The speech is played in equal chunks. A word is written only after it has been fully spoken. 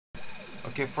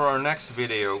Okay, for our next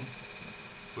video,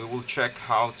 we will check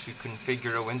how to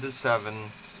configure a Windows 7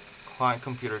 client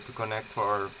computer to connect to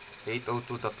our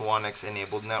 802.1x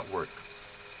enabled network.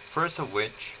 First of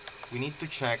which, we need to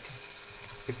check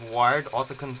if wired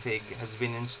autoconfig has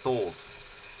been installed.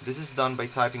 This is done by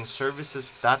typing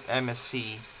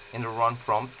services.msc in the run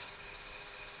prompt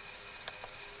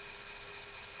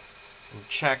and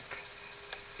check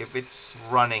if it's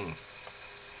running.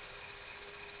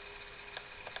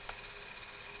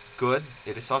 Good,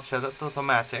 it is all set to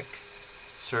automatic.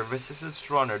 Services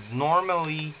is runner.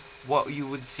 Normally what you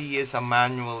would see is a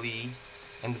manually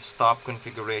and the stop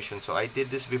configuration. So I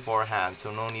did this beforehand,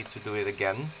 so no need to do it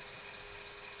again.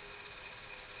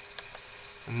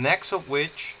 Next of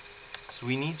which is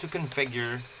we need to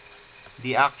configure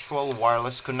the actual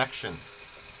wireless connection.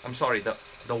 I'm sorry,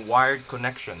 the wired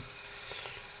connection.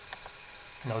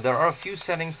 Now there are a few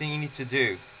settings that you need to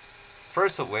do.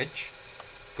 First of which,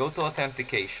 go to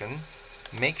Authentication,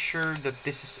 make sure that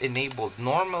this is enabled.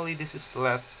 Normally this is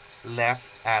left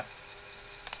at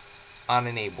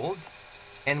unenabled,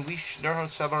 and there are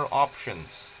several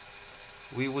options.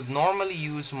 We would normally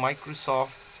use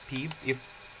Microsoft PEEP if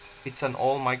it's an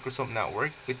all Microsoft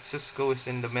network, with Cisco is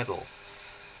in the middle.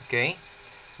 Okay,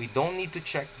 we don't need to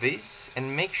check this,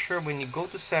 and make sure when you go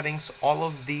to settings all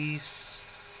of these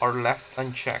are left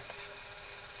unchecked.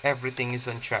 Everything is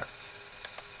unchecked.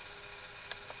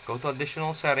 Go to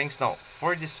additional settings. Now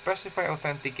for the specify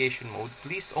authentication mode,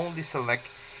 please only select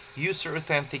user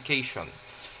authentication.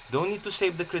 Don't need to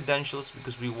save the credentials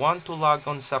because we want to log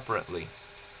on separately.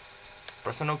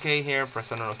 Press on OK here,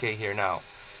 press on OK here now.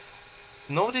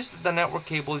 Notice that the network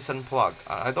cable is unplugged.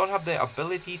 I don't have the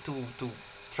ability to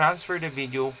transfer the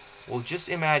video. We'll just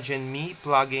imagine me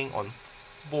plugging on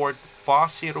port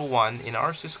FOS01 in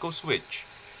our Cisco switch.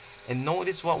 And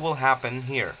notice what will happen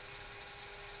here.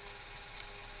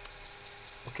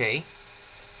 Okay,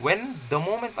 when the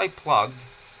moment I plugged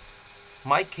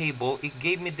my cable, it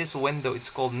gave me this window.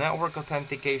 It's called network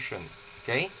authentication.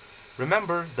 Okay,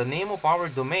 remember the name of our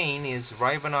domain is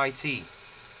Riven IT.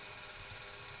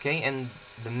 Okay, and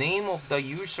the name of the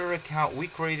user account we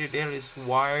created there is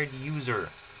wired user.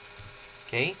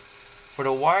 Okay, for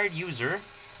the wired user,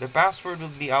 the password will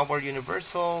be our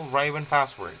universal Riven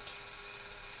password.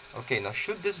 Okay, now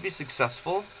should this be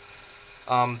successful,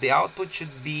 the output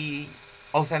should be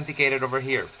authenticated over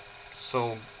here.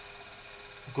 So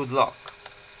good luck.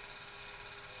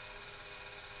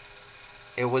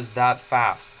 It was that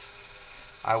fast.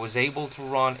 I was able to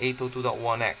run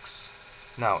 802.1x.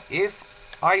 Now if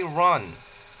I run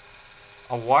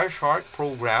a Wireshark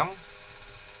program,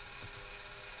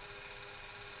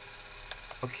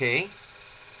 okay,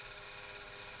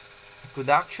 I could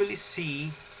actually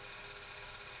see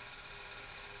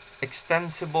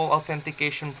extensible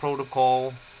authentication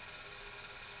protocol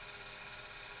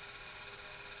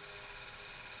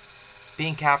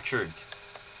being captured.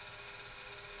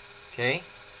 Okay,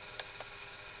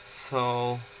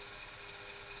 so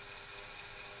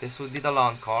this would be the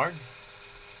LAN card.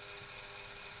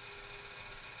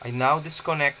 I now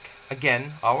disconnect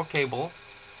again our cable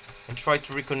and try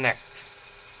to reconnect.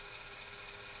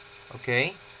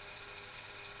 Okay,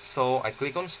 so I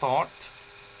click on start.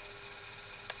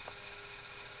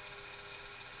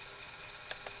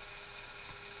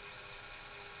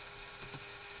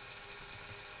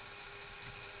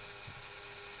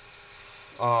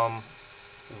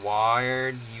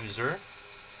 Wired user.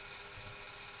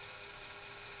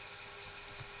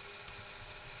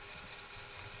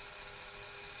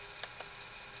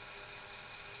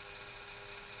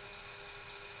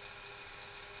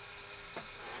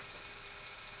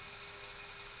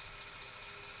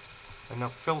 And a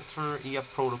filter EF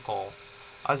protocol.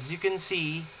 As you can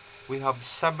see, we have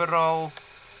several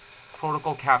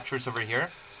protocol captures over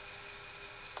here.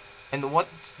 And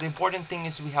what's the important thing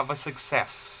is we have a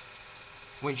success,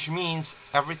 which means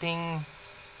everything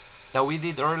that we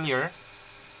did earlier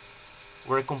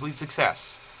were a complete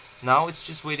success. Now it's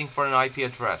just waiting for an IP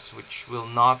address, which will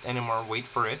not anymore wait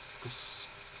for it because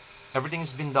everything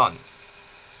has been done.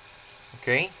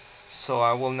 Okay, so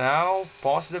I will now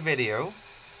pause the video